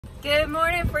Good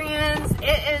morning, friends.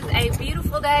 It is a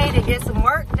beautiful day to get some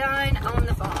work done on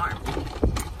the farm.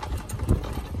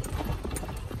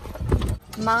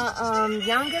 My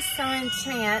youngest son,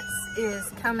 Chance, is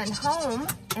coming home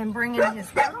and bringing his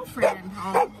girlfriend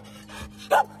home.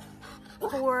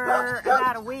 For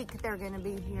about a week, they're going to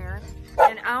be here.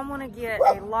 And I want to get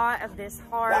a lot of this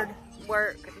hard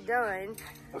work done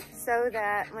so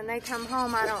that when they come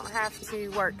home, I don't have to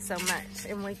work so much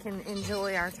and we can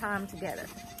enjoy our time together.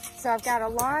 So I've got a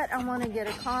lot I want to get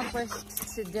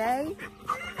accomplished today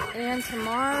and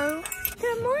tomorrow.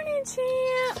 Good morning,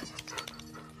 Champ.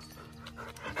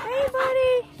 Hey,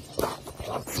 buddy.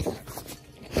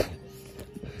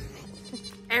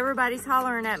 Everybody's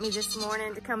hollering at me this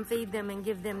morning to come feed them and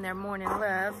give them their morning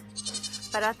love.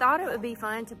 But I thought it would be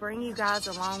fun to bring you guys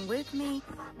along with me,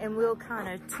 and we'll kind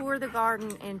of tour the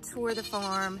garden and tour the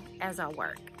farm as I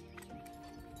work.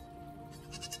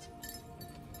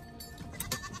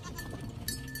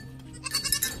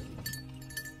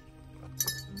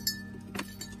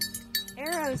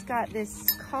 Arrow's got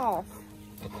this cough.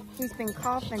 He's been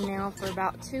coughing now for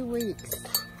about 2 weeks.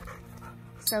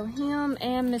 So him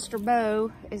and Mr.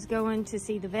 Bo is going to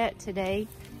see the vet today.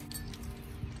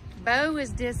 Bo was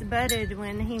disbudded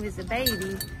when he was a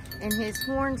baby and his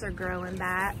horns are growing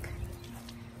back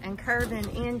and curving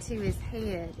into his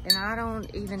head. And I don't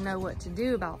even know what to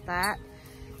do about that.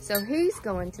 So he's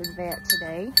going to the vet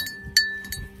today.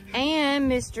 And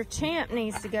Mr. Champ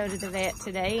needs to go to the vet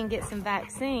today and get some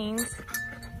vaccines.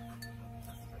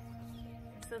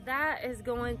 So that is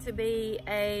going to be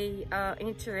a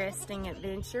interesting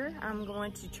adventure. I'm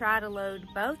going to try to load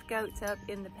both goats up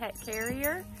in the pet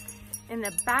carrier in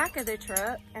the back of the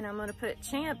truck, and I'm going to put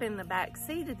Champ in the back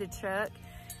seat of the truck,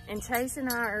 and Chase and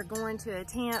I are going to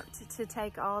attempt to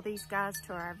take all these guys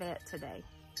to our vet today.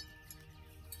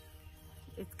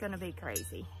 It's going to be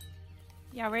crazy.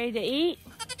 Y'all ready to eat?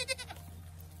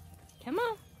 Come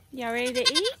on. Y'all ready to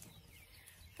eat?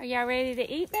 Are y'all ready to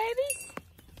eat, babies?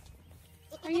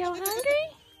 Are y'all hungry?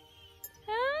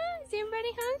 Huh? Is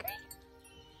everybody hungry?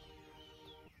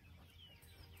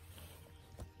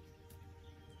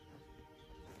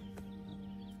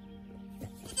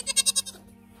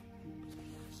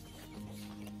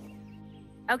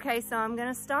 Okay, so I'm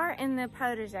gonna start in the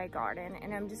potager garden,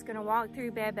 and I'm just gonna walk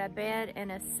through bed by bed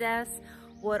and assess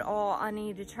what all I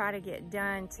need to try to get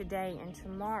done today and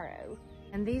tomorrow.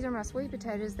 And these are my sweet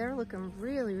potatoes. They're looking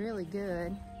really, really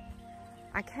good.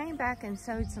 I came back and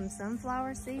sowed some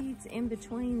sunflower seeds in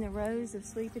between the rows of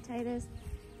sweet potatoes,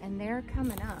 and they're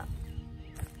coming up.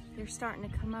 They're starting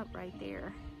to come up right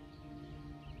there.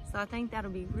 So I think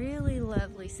that'll be really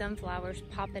lovely sunflowers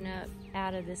popping up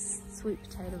out of this sweet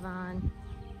potato vine.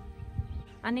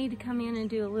 I need to come in and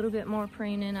do a little bit more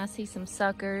pruning. I see some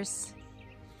suckers,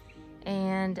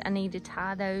 and I need to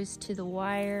tie those to the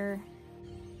wire.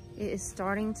 It is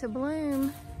starting to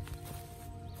bloom.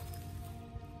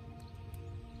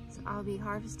 I'll be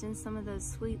harvesting some of those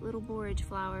sweet little borage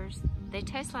flowers. They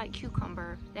taste like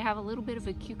cucumber. They have a little bit of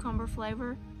a cucumber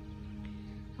flavor.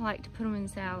 I like to put them in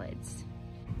salads.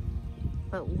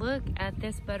 But look at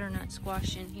this butternut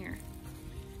squash in here.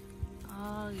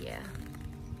 Oh yeah.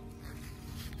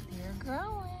 They're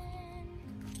growing.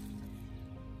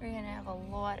 We're gonna have a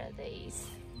lot of these.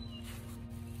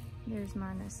 There's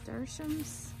my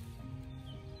nasturtiums.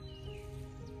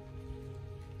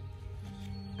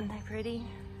 Aren't they pretty?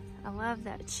 I love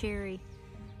that cherry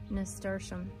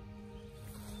nasturtium.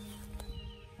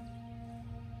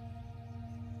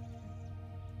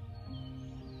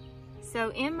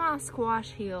 So in my squash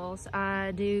hills,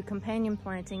 I do companion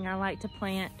planting. I like to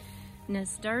plant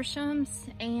nasturtiums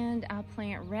and I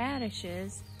plant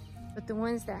radishes. But the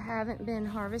ones that haven't been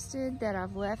harvested that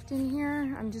I've left in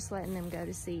here, I'm just letting them go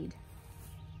to seed.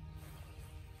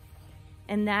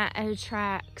 And that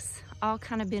attracts all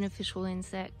kind of beneficial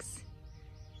insects.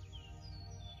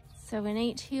 So in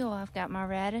each hill, I've got my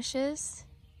radishes,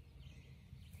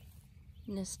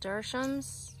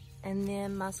 nasturtiums, and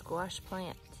then my squash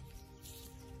plant.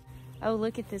 Oh,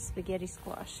 look at this spaghetti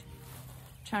squash.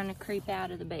 Trying to creep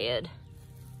out of the bed.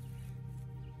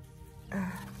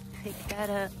 Pick that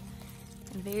up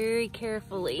and very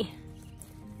carefully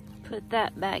put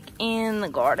that back in the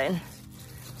garden,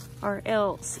 or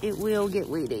else it will get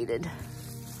weed eated.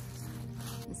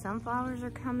 The sunflowers are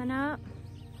coming up.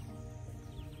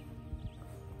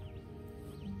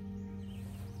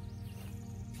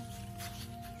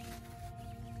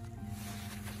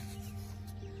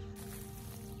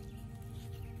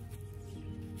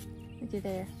 Look at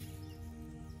there.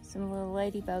 Some little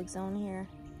ladybugs on here.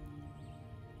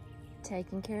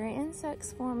 Taking care of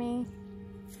insects for me.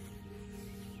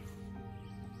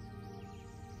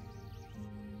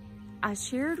 I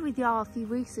shared with y'all a few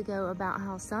weeks ago about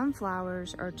how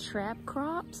sunflowers are trap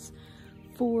crops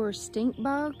for stink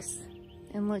bugs.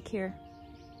 And look here,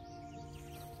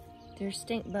 there's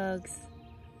stink bugs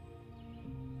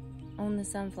on the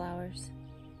sunflowers,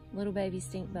 little baby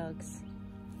stink bugs.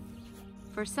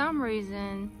 For some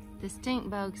reason, the stink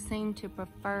bugs seem to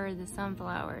prefer the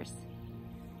sunflowers.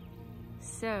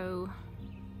 So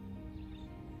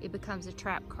it becomes a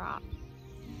trap crop.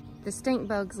 The stink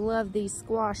bugs love these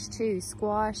squash too.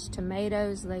 Squash,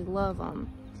 tomatoes, they love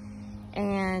them.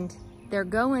 And they're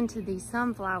going to these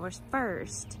sunflowers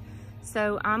first.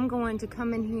 So I'm going to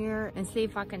come in here and see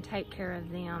if I can take care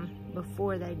of them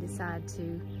before they decide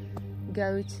to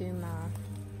go to my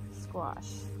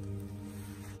squash.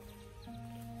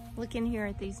 Look in here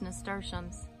at these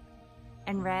nasturtiums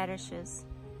and radishes.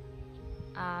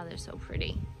 Ah, they're so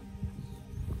pretty.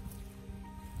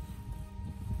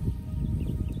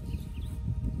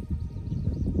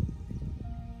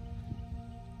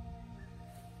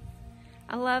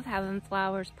 I love having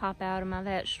flowers pop out of my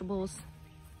vegetables.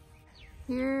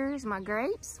 Here's my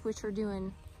grapes, which are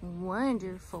doing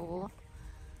wonderful.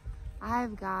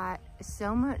 I've got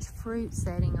so much fruit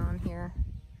setting on here.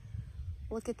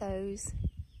 Look at those.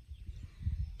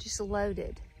 Just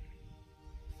loaded.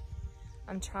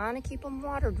 I'm trying to keep them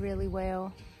watered really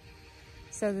well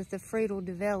so that the fruit will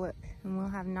develop and we'll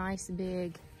have nice,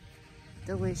 big,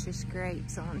 delicious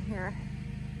grapes on here.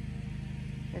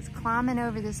 It's climbing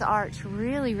over this arch,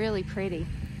 really, really pretty.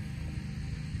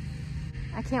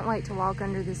 I can't wait to walk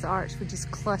under this arch with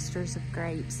just clusters of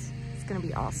grapes. It's gonna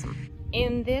be awesome.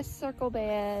 In this circle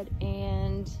bed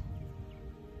and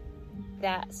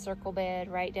that circle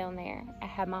bed right down there, I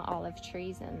have my olive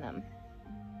trees in them.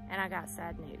 And I got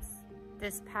sad news.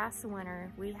 This past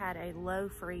winter, we had a low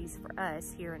freeze for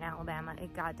us here in Alabama.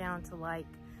 It got down to like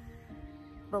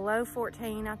below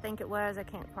 14, I think it was. I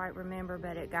can't quite remember,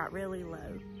 but it got really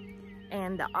low.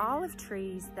 And the olive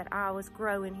trees that I was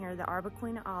growing here, the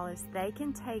Arbequina olives, they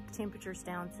can take temperatures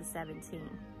down to 17.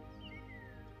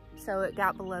 So it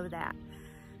got below that.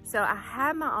 So I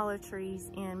had my olive trees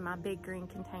in my big green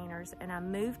containers and I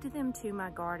moved them to my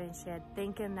garden shed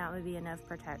thinking that would be enough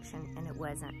protection, and it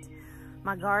wasn't.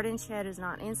 My garden shed is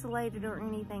not insulated or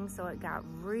anything, so it got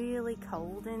really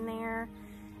cold in there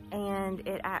and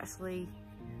it actually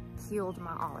killed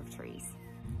my olive trees.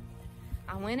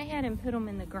 I went ahead and put them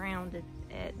in the ground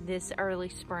at this early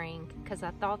spring because I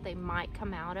thought they might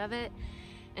come out of it.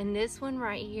 And this one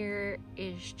right here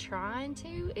is trying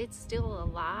to. It's still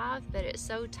alive, but it's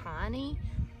so tiny.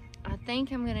 I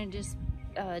think I'm gonna just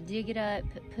dig it up,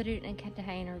 put it in a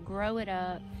container, grow it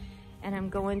up, and I'm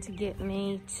going to get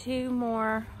me 2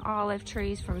 more olive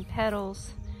trees from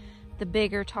Petals, the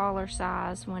bigger, taller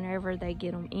size. Whenever they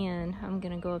get them in, I'm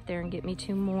gonna go up there and get me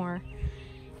 2 more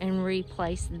and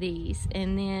replace these.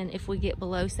 And then if we get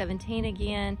below 17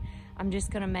 again, I'm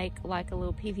just gonna make like a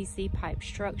little PVC pipe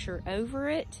structure over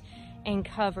it and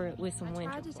cover it with some winter.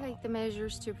 I tried to take the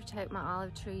measures to protect my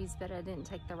olive trees, but I didn't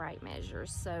take the right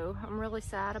measures. So I'm really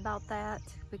sad about that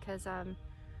because I'm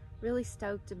really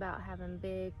stoked about having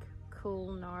big,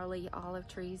 cool, gnarly olive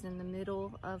trees in the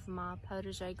middle of my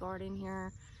potager garden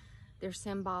here. They're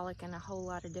symbolic in a whole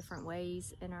lot of different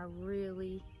ways, and I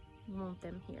really want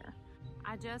them here.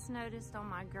 I just noticed on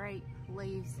my grape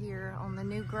leaves here on the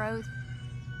new growth,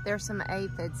 there's some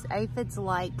aphids. Aphids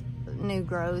like new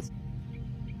growth.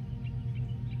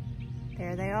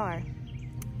 There they are.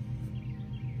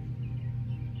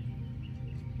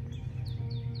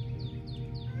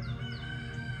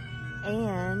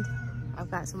 And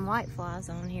I've got some whiteflies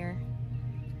on here,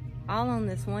 all on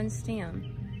this one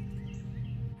stem.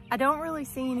 I don't really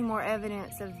see any more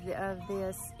evidence of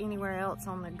this anywhere else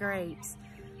on the grapes.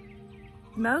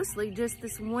 Mostly just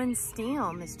this one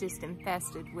stem is just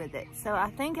infested with it. So I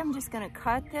think I'm just gonna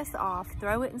cut this off,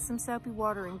 throw it in some soapy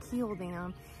water and kill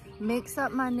them, mix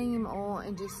up my neem oil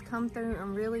and just come through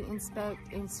and really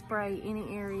inspect and spray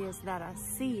any areas that I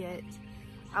see it.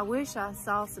 I wish I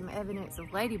saw some evidence of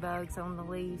ladybugs on the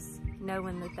leaves,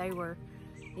 knowing that they were,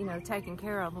 you know, taking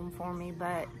care of them for me,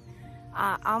 but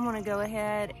I'm gonna go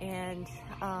ahead and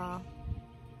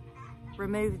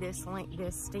remove this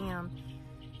stem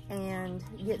and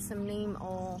get some neem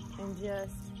oil and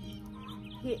just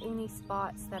hit any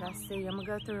spots that I see. I'm gonna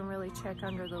go through and really check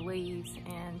under the leaves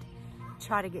and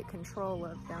try to get control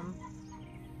of them.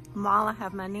 While I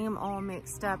have my neem oil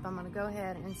mixed up, I'm gonna go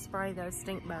ahead and spray those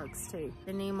stink bugs too.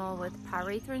 The neem oil with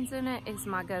pyrethrins in it is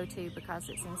my go-to because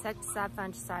it's insecticide,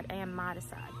 fungicide, and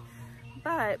miticide.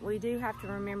 But we do have to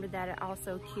remember that it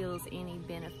also kills any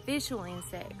beneficial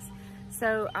insects.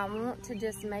 So I want to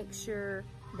just make sure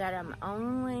that I'm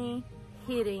only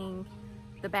hitting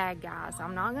the bad guys.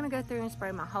 I'm not gonna go through and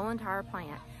spray my whole entire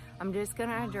plant. I'm just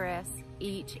gonna address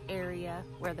each area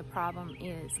where the problem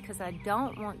is, because I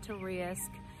don't want to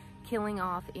risk killing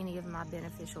off any of my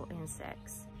beneficial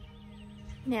insects.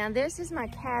 Now this is my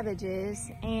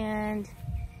cabbages, and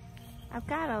I've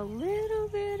got a little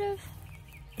bit of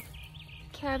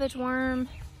cabbage worm,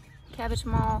 cabbage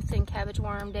moth, and cabbage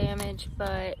worm damage,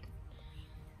 but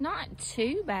not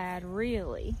too bad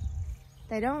really.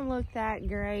 They don't look that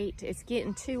great. It's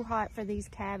getting too hot for these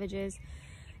cabbages.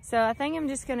 So I think I'm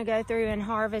just gonna go through and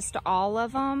harvest all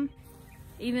of them.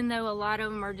 Even though a lot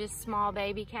of them are just small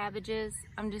baby cabbages,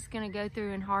 I'm just gonna go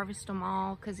through and harvest them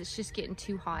all because it's just getting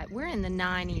too hot. We're in the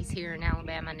 90s here in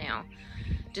Alabama now.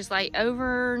 Just like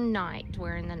overnight,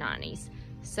 we're in the 90s.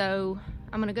 So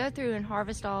I'm gonna go through and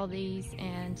harvest all these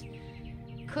and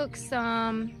cook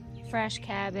some fresh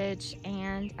cabbage,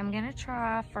 and I'm gonna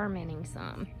try fermenting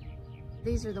some.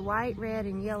 These are the white, red,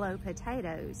 and yellow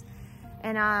potatoes.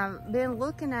 And I've been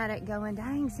looking at it going,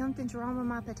 dang, something's wrong with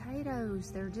my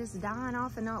potatoes. They're just dying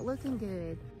off and not looking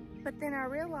good. But then I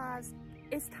realized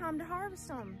it's time to harvest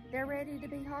them. They're ready to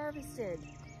be harvested.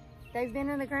 They've been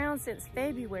in the ground since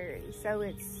February. So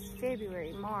it's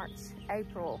February, March,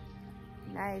 April,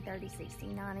 May, 30, 60,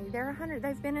 90.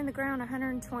 They've been in the ground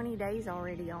 120 days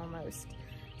already almost.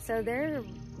 So they're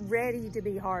ready to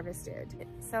be harvested.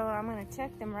 So I'm gonna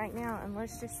check them right now and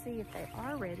let's just see if they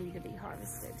are ready to be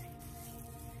harvested.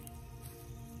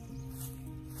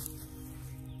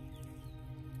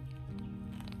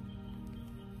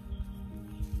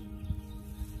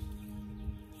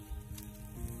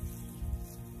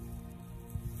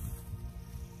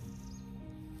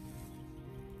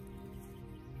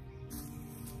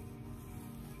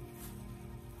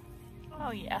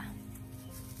 Oh yeah.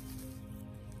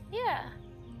 Yeah.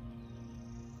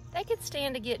 They could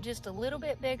stand to get just a little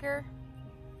bit bigger.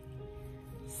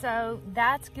 So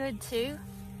that's good too,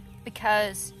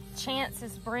 because Chance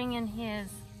is bringing his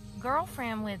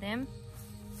girlfriend with him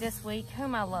this week,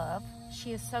 whom I love.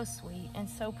 She is so sweet and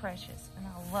so precious, and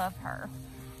I love her.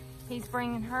 He's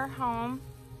bringing her home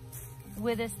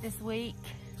with us this week.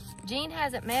 Jean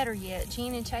hasn't met her yet.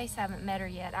 Jean and Chase haven't met her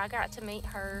yet. I got to meet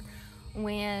her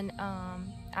when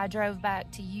I rode back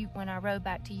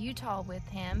to Utah with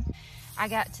him. I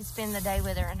got to spend the day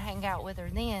with her and hang out with her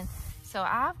then. So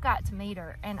I've got to meet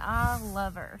her and I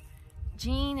love her.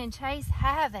 Jean and Chase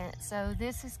haven't, so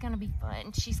this is gonna be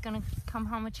fun. She's gonna come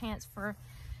home a chance for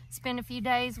spend a few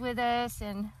days with us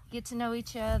and get to know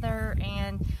each other.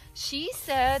 And she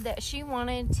said that she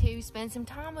wanted to spend some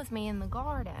time with me in the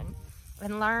garden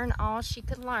and learn all she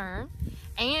could learn.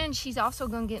 And she's also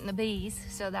gonna get in the bees,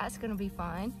 so that's gonna be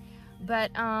fun.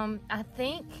 But I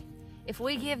think if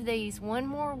we give these one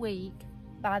more week,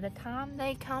 by the time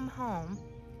they come home,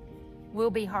 we'll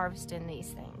be harvesting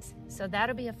these things. So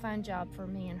that'll be a fun job for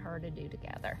me and her to do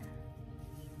together.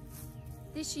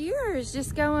 This year is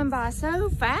just going by so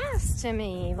fast to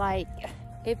me. Like,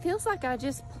 it feels like I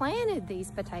just planted these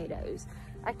potatoes.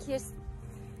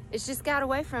 It's just got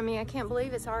away from me. I can't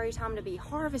believe it's already time to be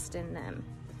harvesting them.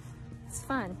 It's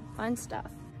fun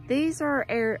stuff. These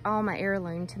are all my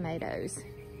heirloom tomatoes.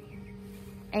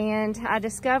 And I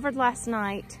discovered last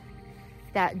night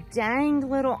that dang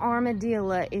little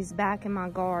armadillo is back in my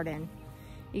garden.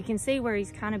 You can see where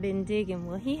he's kind of been digging.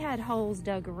 Well, he had holes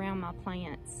dug around my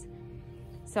plants.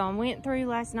 So I went through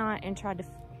last night and tried to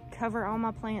cover all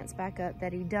my plants back up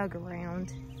that he dug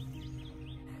around.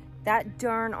 That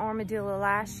darn armadillo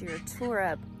last year tore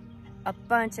up a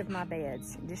bunch of my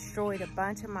beds, destroyed a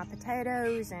bunch of my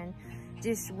potatoes, and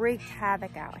just wreaked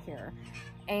havoc out here.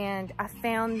 And I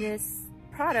found this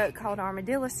product called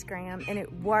Armadillo Scram, and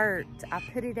it worked. I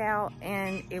put it out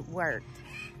and it worked.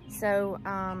 So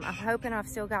I'm hoping I've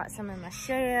still got some in my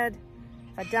shed.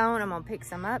 If I don't, I'm gonna pick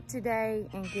some up today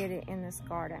and get it in this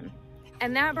garden.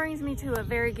 And that brings me to a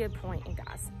very good point, you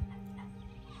guys.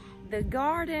 The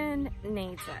garden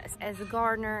needs us. As a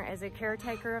gardener, as a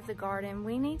caretaker of the garden,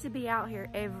 we need to be out here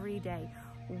every day,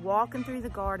 walking through the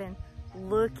garden,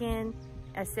 looking,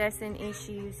 assessing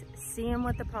issues, seeing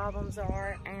what the problems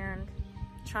are, and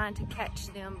trying to catch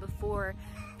them before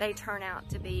they turn out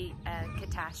to be a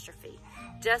catastrophe.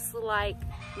 Just like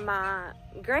my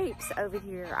grapes over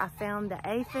here, I found the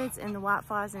aphids and the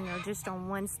whiteflies, and they're just on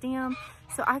one stem.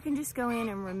 So I can just go in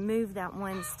and remove that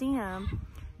one stem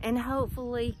and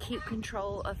hopefully keep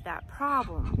control of that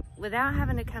problem without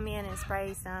having to come in and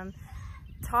spray some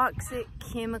toxic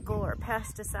chemical or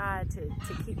pesticide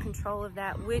to keep control of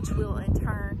that, which will in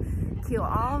turn kill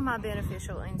all of my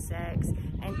beneficial insects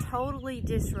and totally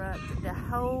disrupt the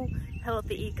whole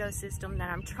healthy ecosystem that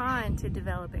I'm trying to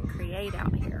develop and create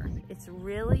out here. It's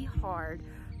really hard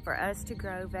for us to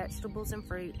grow vegetables and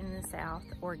fruit in the South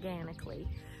organically,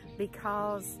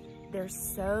 because there's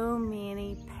so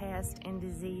many pest and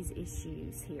disease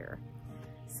issues here.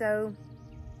 So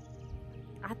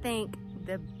I think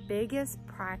the biggest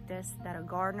practice that a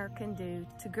gardener can do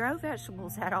to grow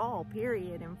vegetables at all,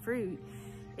 period, and fruit,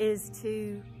 is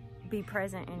to be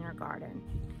present in your garden.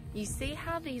 You see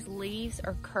how these leaves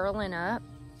are curling up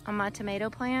on my tomato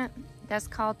plant? That's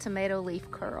called tomato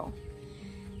leaf curl.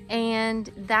 And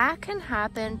that can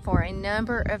happen for a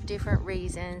number of different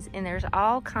reasons, and there's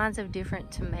all kinds of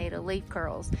different tomato leaf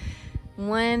curls.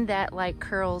 One that like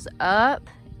curls up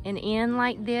and in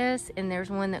like this, and there's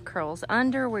one that curls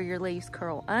under where your leaves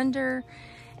curl under,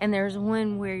 and there's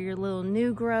one where your little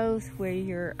new growth, where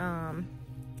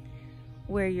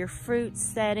your fruit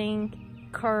setting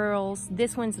curls.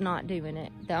 This one's not doing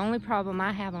it. The only problem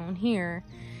I have on here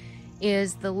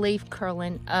is the leaf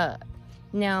curling up.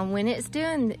 Now when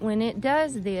it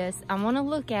does this, I want to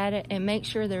look at it and make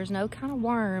sure there's no kind of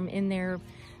worm in there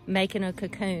making a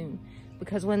cocoon.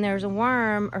 Because when there's a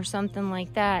worm or something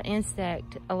like that,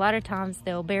 insect, a lot of times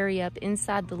they'll bury up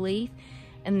inside the leaf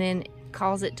and then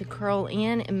cause it to curl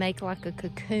in and make like a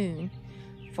cocoon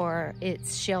for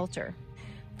its shelter.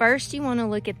 First, you want to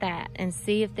look at that and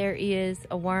see if there is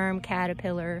a worm,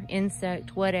 caterpillar,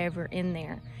 insect, whatever in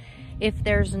there. If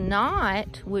there's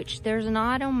not, which there's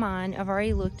not on mine, I've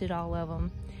already looked at all of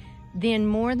them, then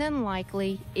more than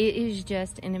likely it is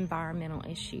just an environmental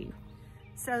issue.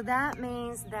 So that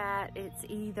means that it's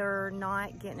either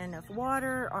not getting enough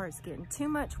water, or it's getting too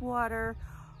much water,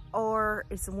 or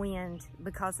it's wind,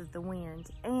 because of the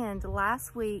wind. And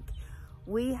last week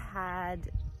we had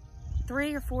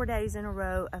 3 or 4 days in a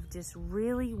row of just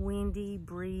really windy,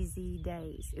 breezy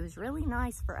days. It was really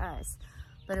nice for us,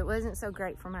 but it wasn't so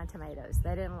great for my tomatoes.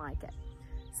 They didn't like it.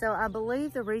 So I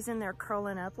believe the reason they're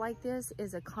curling up like this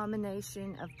is a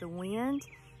combination of the wind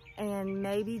and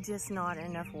maybe just not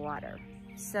enough water.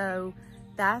 So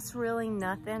that's really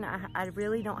nothing. I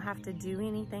really don't have to do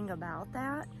anything about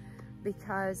that,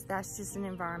 because that's just an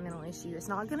environmental issue. It's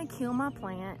not gonna kill my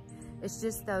plant. It's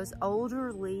just those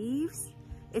older leaves.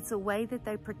 It's a way that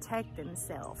they protect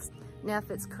themselves. Now, if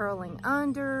it's curling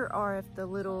under, or if the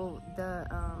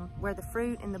where the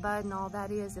fruit and the bud and all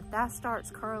that is, if that starts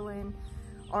curling,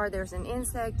 or there's an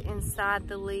insect inside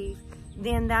the leaf,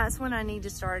 then that's when I need to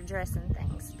start addressing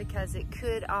things, because it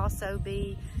could also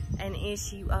be an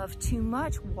issue of too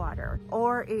much water,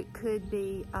 or it could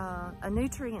be a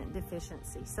nutrient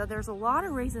deficiency. So there's a lot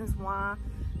of reasons why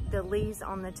the leaves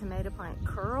on the tomato plant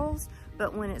curls,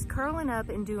 but when it's curling up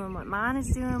and doing what mine is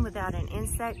doing without an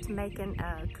insect making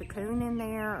a cocoon in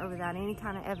there, or without any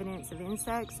kind of evidence of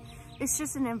insects, it's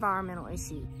just an environmental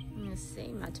issue. Let's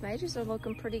see, my tomatoes are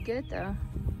looking pretty good though.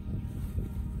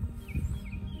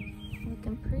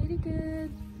 Looking pretty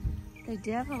good. They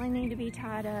definitely need to be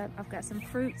tied up. I've got some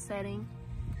fruit setting.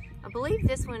 I believe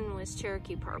this one was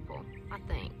Cherokee Purple, I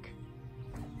think.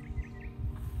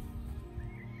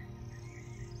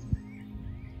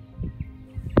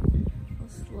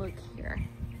 Let's look here.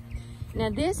 Now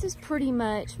this is pretty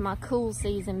much my cool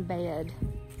season bed.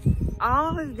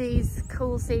 All of these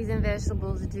cool season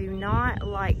vegetables do not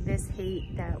like this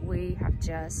heat that we have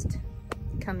just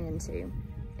come into.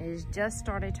 It has just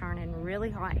started turning really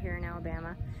hot here in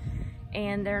Alabama,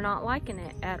 and they're not liking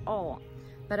it at all.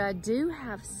 But I do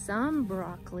have some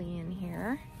broccoli in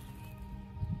here.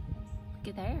 Look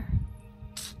at there.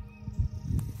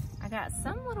 I got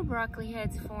some little broccoli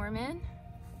heads forming.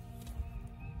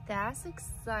 That's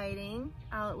exciting.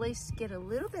 I'll at least get a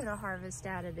little bit of harvest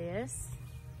out of this.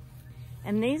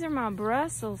 And these are my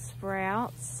Brussels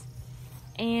sprouts.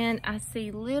 And I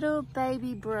see little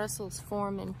baby Brussels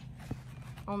forming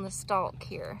on the stalk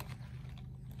here.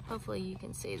 Hopefully you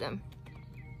can see them.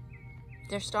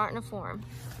 They're starting to form.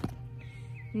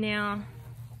 Now,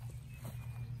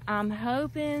 I'm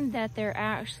hoping that they're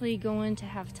actually going to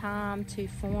have time to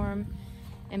form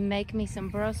and make me some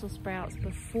Brussels sprouts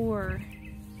before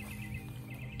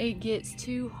it gets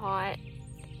too hot.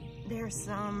 There's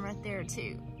some right there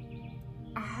too.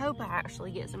 I hope I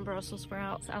actually get some Brussels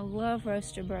sprouts. I love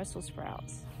roasted Brussels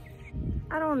sprouts.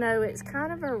 I don't know, it's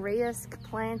kind of a risk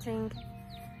planting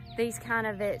these kind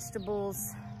of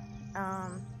vegetables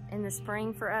in the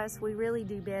spring for us. We really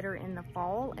do better in the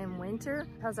fall and winter,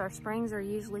 because our springs are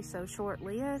usually so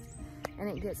short-lived and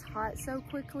it gets hot so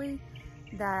quickly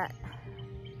that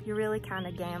you're really kind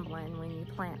of gambling when you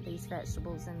plant these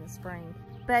vegetables in the spring.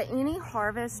 But any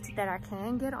harvest that I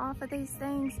can get off of these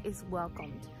things is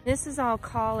welcomed. This is all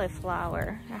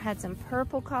cauliflower. I had some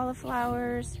purple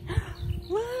cauliflowers.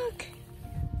 Look!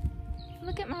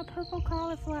 Look at my purple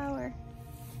cauliflower.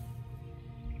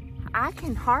 I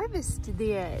can harvest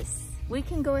this. We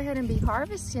can go ahead and be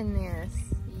harvesting this.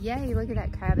 Yay, look at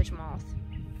that cabbage moth.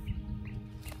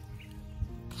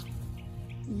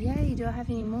 Yay, do I have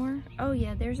any more? Oh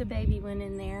yeah, there's a baby one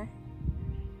in there.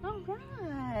 All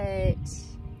right.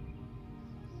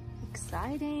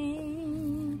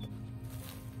 Exciting.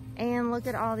 And look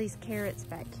at all these carrots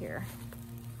back here.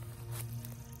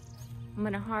 I'm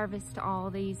gonna harvest all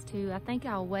these too. I think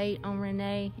I'll wait on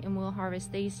Renee and we'll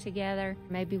harvest these together.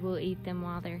 Maybe we'll eat them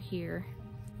while they're here.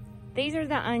 These are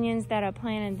the onions that I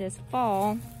planted this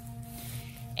fall.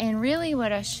 And really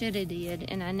what I should have did,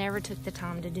 and I never took the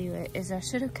time to do it, is I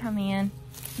should have come in,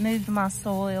 moved my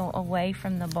soil away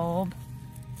from the bulb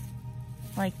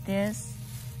like this.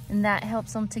 And that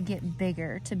helps them to get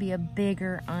bigger, to be a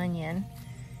bigger onion.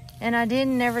 And I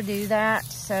didn't never do that,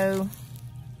 so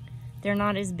they're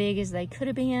not as big as they could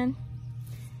have been.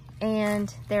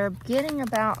 And they're getting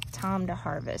about time to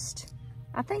harvest.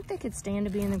 I think they could stand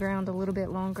to be in the ground a little bit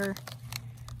longer.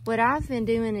 What I've been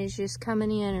doing is just coming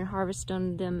in and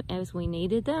harvesting them as we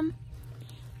needed them.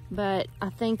 But I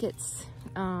think it's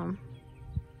not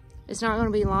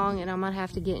gonna be long and I might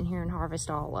have to get in here and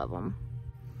harvest all of them.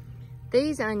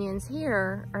 These onions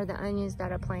here are the onions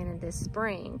that I planted this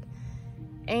spring.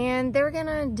 And they're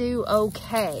gonna do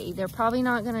okay. They're probably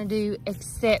not gonna do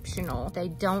exceptional. They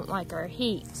don't like our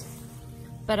heat.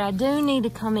 But I do need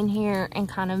to come in here and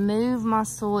kind of move my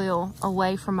soil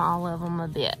away from all of them a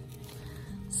bit,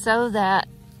 so that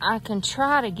I can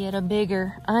try to get a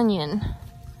bigger onion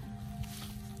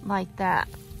like that.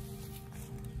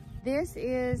 This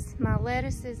is my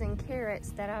lettuces and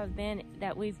carrots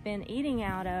that we've been eating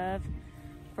out of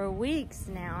for weeks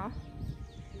now.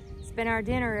 It's been our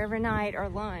dinner every night, or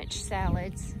lunch,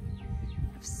 salads.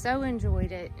 I've so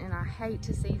enjoyed it, and I hate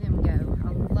to see them go.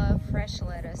 I love fresh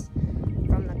lettuce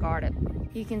from the garden.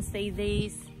 You can see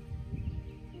these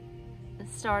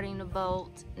starting to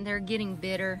bolt, and they're getting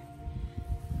bitter.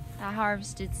 I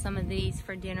harvested some of these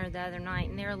for dinner the other night,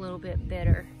 and they're a little bit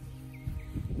bitter.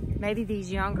 Maybe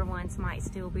these younger ones might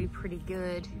still be pretty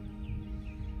good.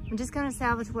 I'm just gonna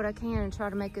salvage what I can and try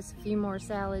to make us a few more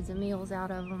salads and meals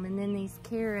out of them. And then these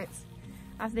carrots,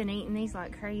 I've been eating these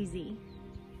like crazy.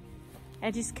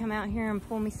 I just come out here and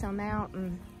pull me some out,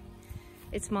 and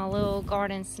it's my little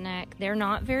garden snack. They're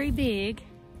not very big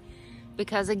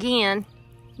because, again,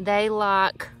 they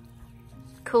like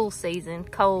cool season,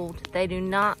 cold. They do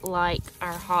not like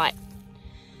our hot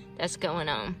that's going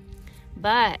on.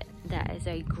 But that is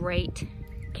a great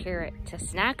carrot to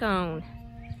snack on.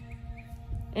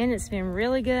 And it's been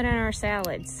really good in our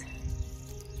salads.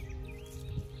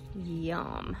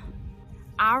 Yum.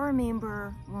 I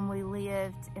remember when we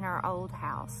lived in our old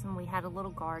house and we had a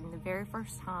little garden, the very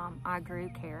first time I grew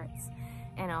carrots.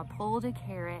 And I pulled a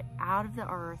carrot out of the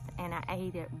earth and I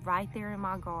ate it right there in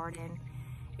my garden.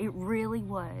 It really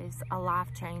was a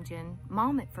life-changing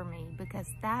moment for me, because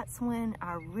that's when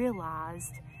I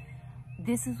realized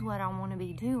this is what I want to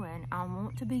be doing. I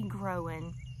want to be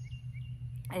growing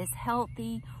as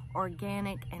healthy,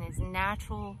 organic, and as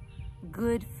natural,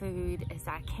 good food as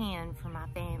I can for my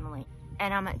family.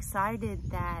 And I'm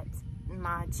excited that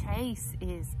my Chase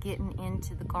is getting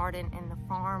into the garden and the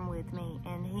farm with me,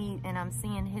 and I'm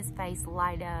seeing his face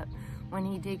light up when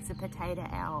he digs a potato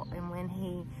out, and when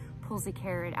he pulls a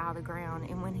carrot out of the ground,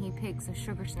 and when he picks a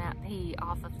sugar snap pea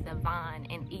off of the vine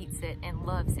and eats it and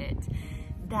loves it.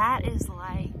 That is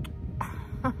like,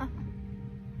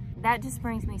 that just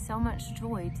brings me so much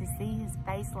joy to see his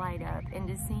face light up and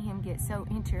to see him get so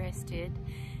interested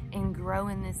in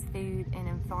growing this food and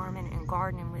in farming and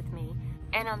gardening with me.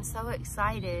 And I'm so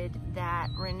excited that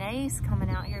Renee's coming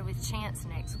out here with Chance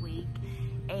next week,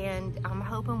 and I'm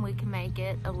hoping we can make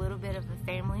it a little bit of a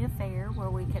family affair where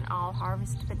we can all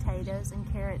harvest potatoes and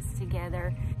carrots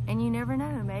together. And you never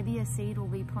know, maybe a seed will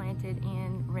be planted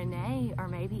in Renee, or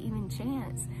maybe even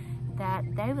Chance, that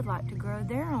they would like to grow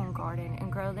their own garden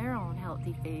and grow their own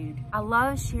healthy food. I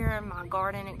love sharing my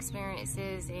garden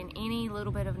experiences and any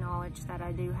little bit of knowledge that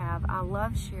I do have. I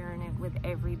love sharing it with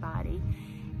everybody.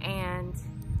 And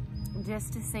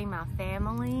just to see my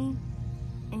family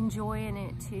enjoying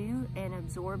it too and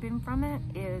absorbing from it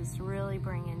is really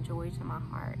bringing joy to my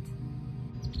heart.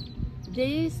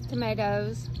 These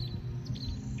tomatoes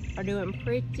are doing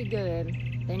pretty good.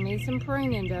 They need some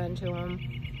pruning done to them,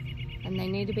 and they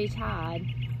need to be tied,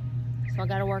 so I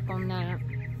gotta work on that.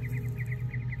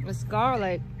 This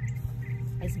garlic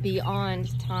is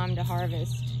beyond time to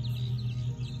harvest.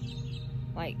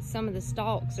 Like, some of the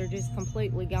stalks are just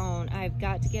completely gone. I've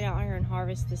got to get out here and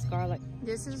harvest this garlic.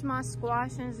 This is my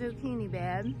squash and zucchini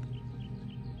bed,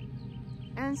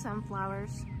 and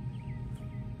sunflowers.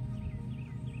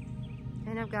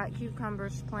 And I've got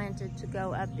cucumbers planted to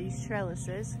go up these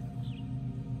trellises.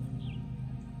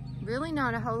 Really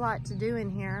not a whole lot to do in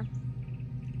here.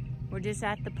 We're just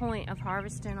at the point of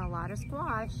harvesting a lot of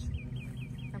squash.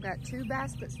 I've got 2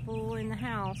 baskets full in the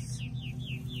house.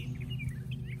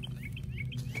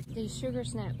 These sugar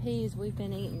snap peas, we've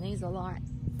been eating these a lot.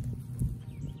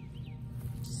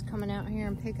 Just coming out here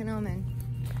and picking them and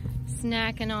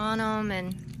snacking on them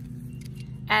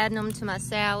and adding them to my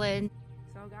salad.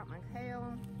 So I got my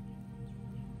kale,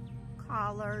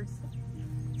 collards,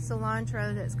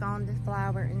 cilantro that's gone to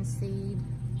flower and seed.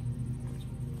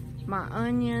 My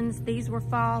onions, these were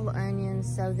fall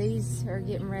onions, so these are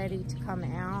getting ready to come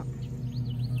out.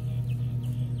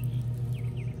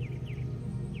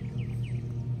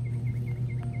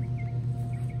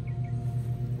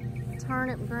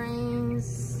 Turnip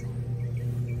greens,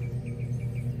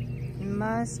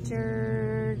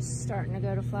 mustard, starting to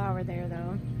go to flower there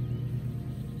though.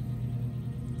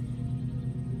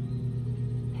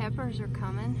 Peppers are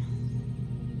coming.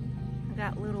 I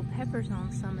got little peppers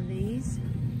on some of these.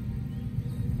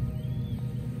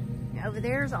 Over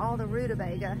there's all the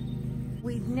rutabaga.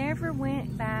 We never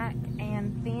went back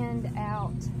and thinned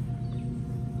out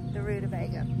the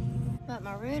rutabaga. But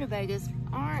my rutabagas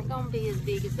aren't gonna be as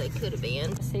big as they could have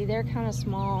been. See, they're kind of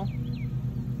small.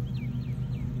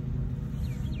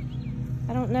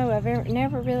 I don't know, I've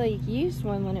never really used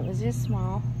one when it was this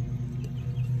small.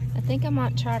 I think I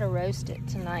might try to roast it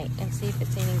tonight and see if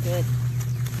it's any good.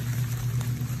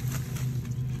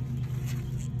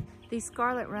 These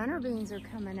scarlet runner beans are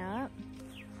coming up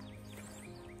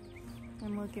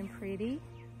and looking pretty.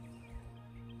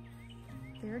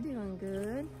 They're doing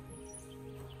good.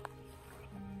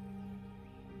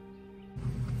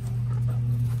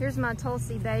 Here's my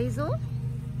Tulsi basil.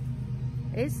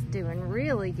 It's doing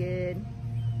really good.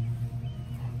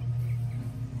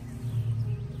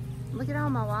 Look at all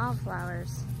my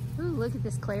wildflowers. Ooh, look at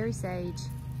this clary sage.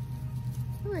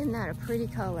 Ooh, isn't that a pretty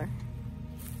color?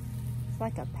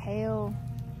 Like a pale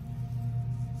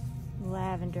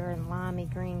lavender and limey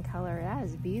green color. That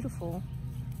is beautiful.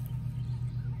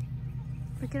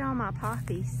 Look at all my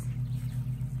poppies.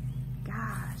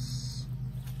 Gosh,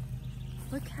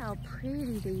 look how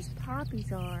pretty these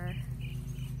poppies are.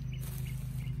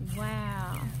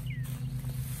 Wow,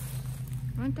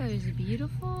 aren't those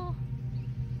beautiful?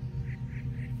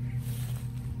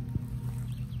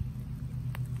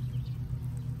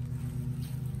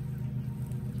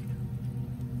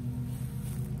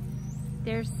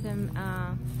 There's some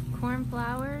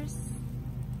cornflowers.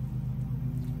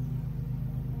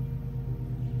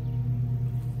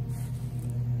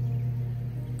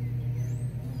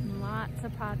 Lots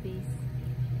of poppies.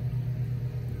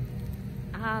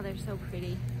 Ah, they're so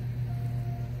pretty.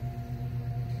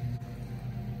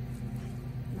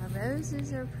 My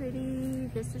roses are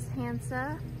pretty. This is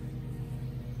Hansa,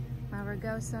 my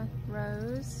rugosa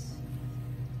rose.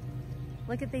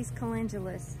 Look at these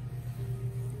calendulas.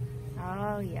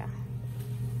 Oh yeah,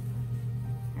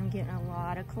 I'm getting a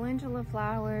lot of calendula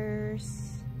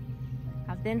flowers.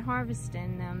 I've been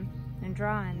harvesting them and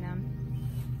drying them.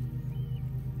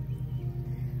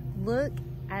 Look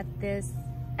at this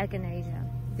echinacea.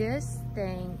 This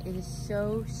thing is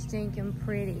so stinking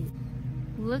pretty.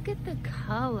 Look at the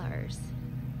colors.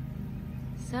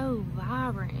 So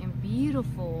vibrant and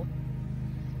beautiful.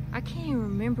 I can't even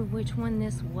remember which one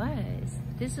this was.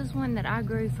 This is one that I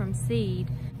grew from seed.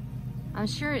 I'm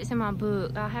sure it's in my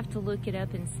book. I'll have to look it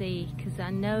up and see, because I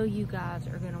know you guys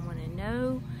are going to want to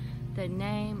know the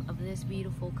name of this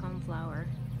beautiful coneflower,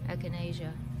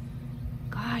 echinacea.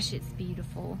 Gosh, it's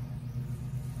beautiful.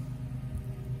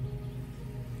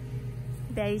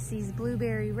 Basie's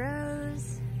blueberry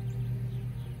rose.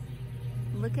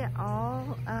 Look at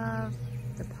all of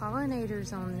the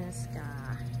pollinators on this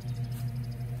guy.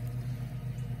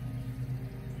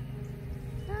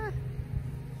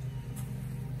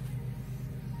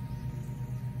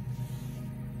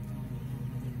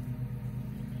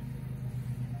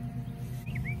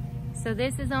 So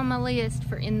this is on my list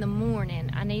for in the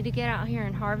morning. I need to get out here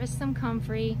and harvest some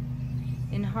comfrey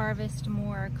and harvest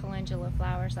more calendula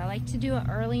flowers. I like to do it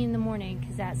early in the morning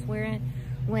because that's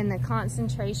when the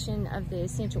concentration of the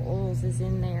essential oils is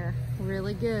in there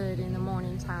really good in the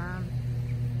morning time.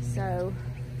 So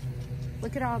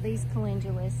look at all these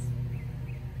calendulas.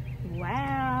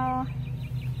 Wow.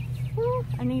 Woo,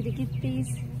 I need to get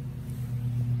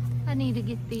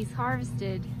these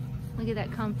harvested. Look at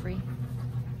that comfrey.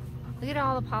 Look at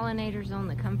all the pollinators on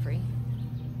the comfrey.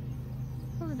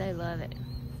 Oh, they love it.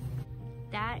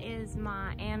 That is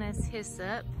my anise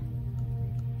hyssop.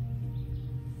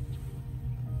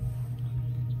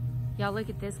 Y'all look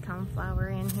at this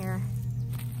coneflower in here.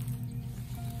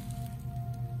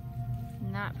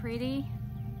 that pretty?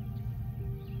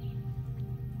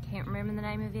 Can't remember the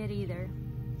name of it either.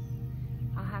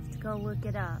 I'll have to go look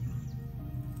it up.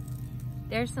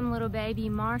 There's some little baby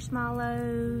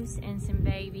marshmallows and some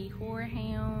baby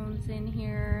horehounds in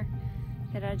here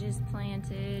that I just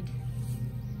planted.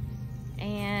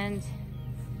 And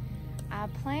I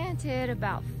planted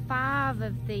about 5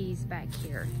 of these back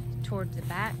here towards the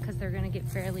back because they're gonna get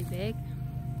fairly big.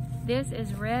 This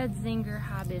is red zinger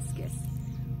hibiscus,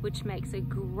 which makes a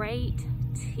great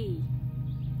tea.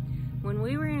 When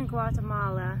we were in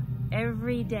Guatemala,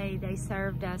 every day they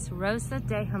served us rosa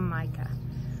de Jamaica,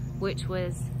 which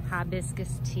was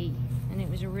hibiscus tea, and it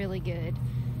was really good.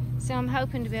 So I'm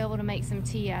hoping to be able to make some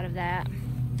tea out of that.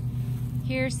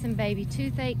 Here's some baby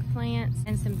toothache plants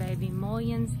and some baby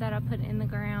mullions that I put in the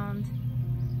ground.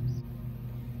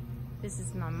 This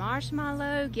is my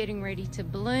marshmallow getting ready to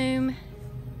bloom.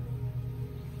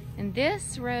 And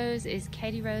this rose is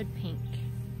Katy Road Pink.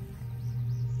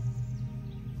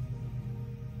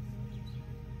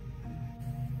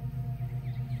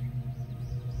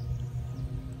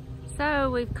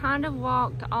 So we've kind of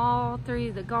walked all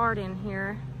through the garden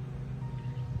here,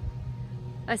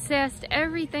 assessed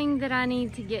everything that I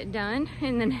need to get done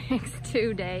in the next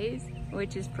 2 days,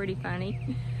 which is pretty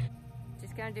funny.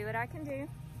 Just gonna do what I can do,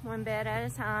 one bed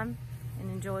at a time, and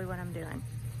enjoy what I'm doing.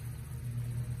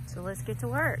 So let's get to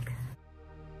work.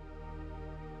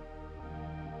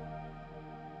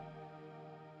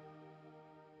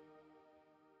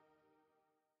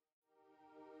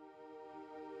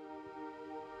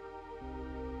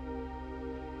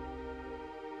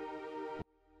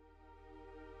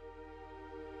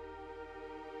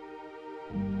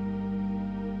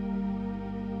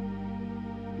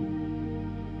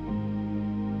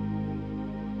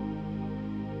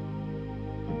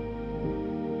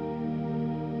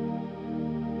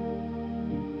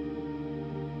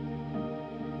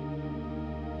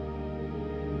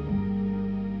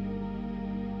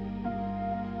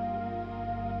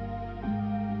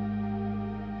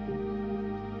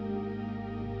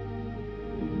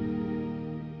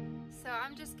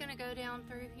 I'm just gonna go down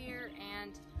through here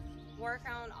and work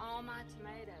on all my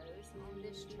tomatoes on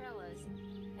this trellis,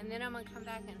 and then I'm gonna come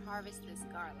back and harvest this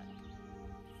garlic.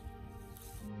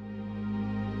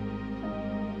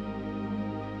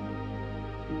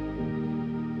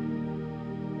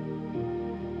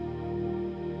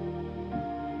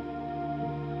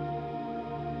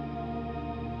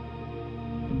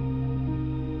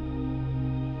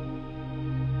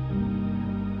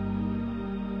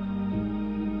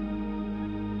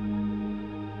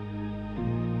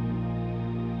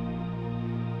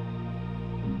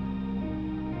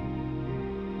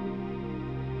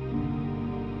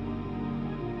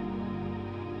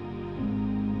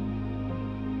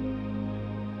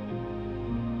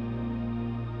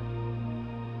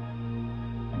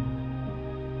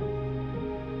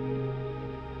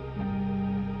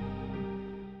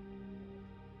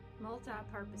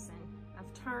 Multi-purposing.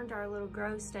 I've turned our little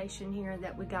grow station here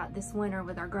that we got this winter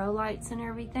with our grow lights and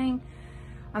everything.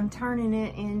 I'm turning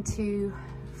it into,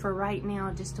 for right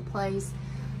now, just a place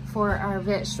for our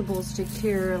vegetables to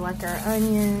cure, like our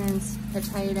onions,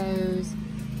 potatoes,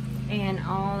 and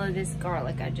all of this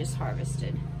garlic I just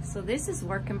harvested. So this is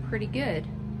working pretty good.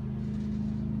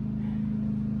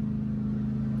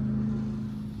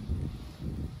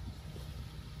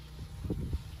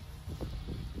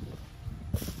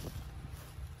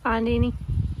 Find any?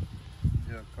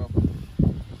 Yeah, a couple.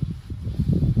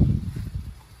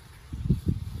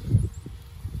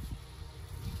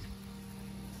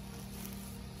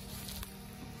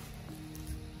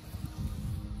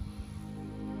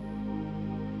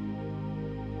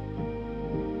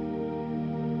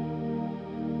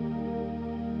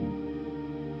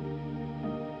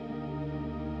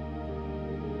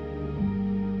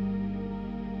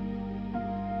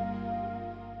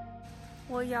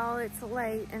 Well, y'all, it's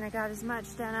late and I got as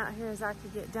much done out here as I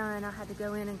could get done. I had to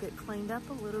go in and get cleaned up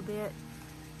a little bit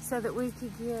so that we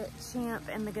could get Champ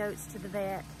and the goats to the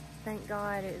vet. Thank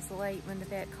God it was late when the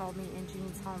vet called me and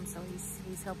Gene's home, so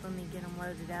he's helping me get them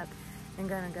loaded up and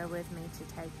gonna go with me to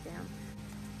take them.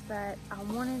 But I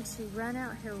wanted to run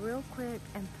out here real quick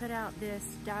and put out this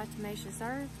diatomaceous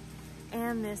earth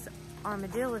and this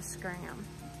armadillo scram.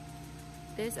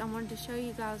 This, I wanted to show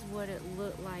you guys what it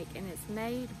looked like, and it's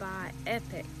made by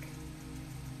Epic.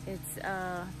 It's,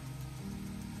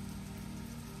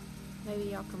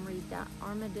 maybe y'all can read that,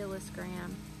 armadillo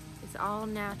scram. It's all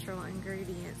natural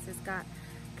ingredients. It's got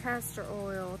castor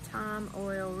oil, thyme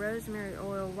oil, rosemary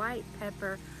oil, white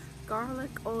pepper,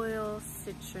 garlic oil,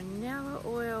 citronella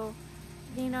oil,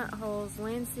 peanut hulls,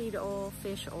 linseed oil,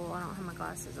 fish oil. I don't have my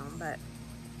glasses on, but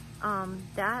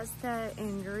That's the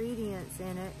ingredients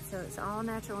in it. So it's all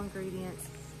natural ingredients.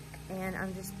 And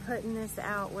I'm just putting this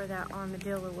out where that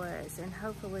armadillo was. And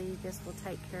hopefully this will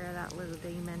take care of that little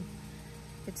demon.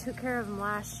 It took care of him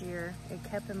last year. It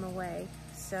kept him away.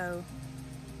 So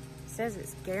it says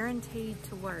it's guaranteed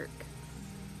to work.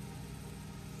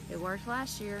 It worked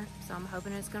last year, so I'm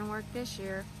hoping it's gonna work this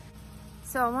year.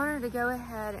 So I wanted to go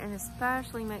ahead and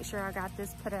especially make sure I got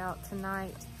this put out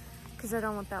tonight, because I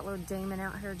don't want that little demon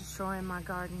out here destroying my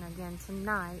garden again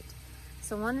tonight.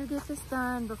 So I wanted to get this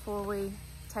done before we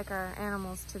take our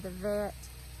animals to the vet.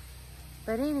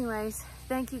 But anyways,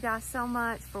 thank you guys so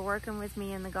much for working with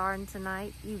me in the garden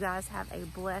tonight. You guys have a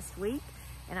blessed week,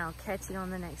 and I'll catch you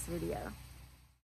on the next video.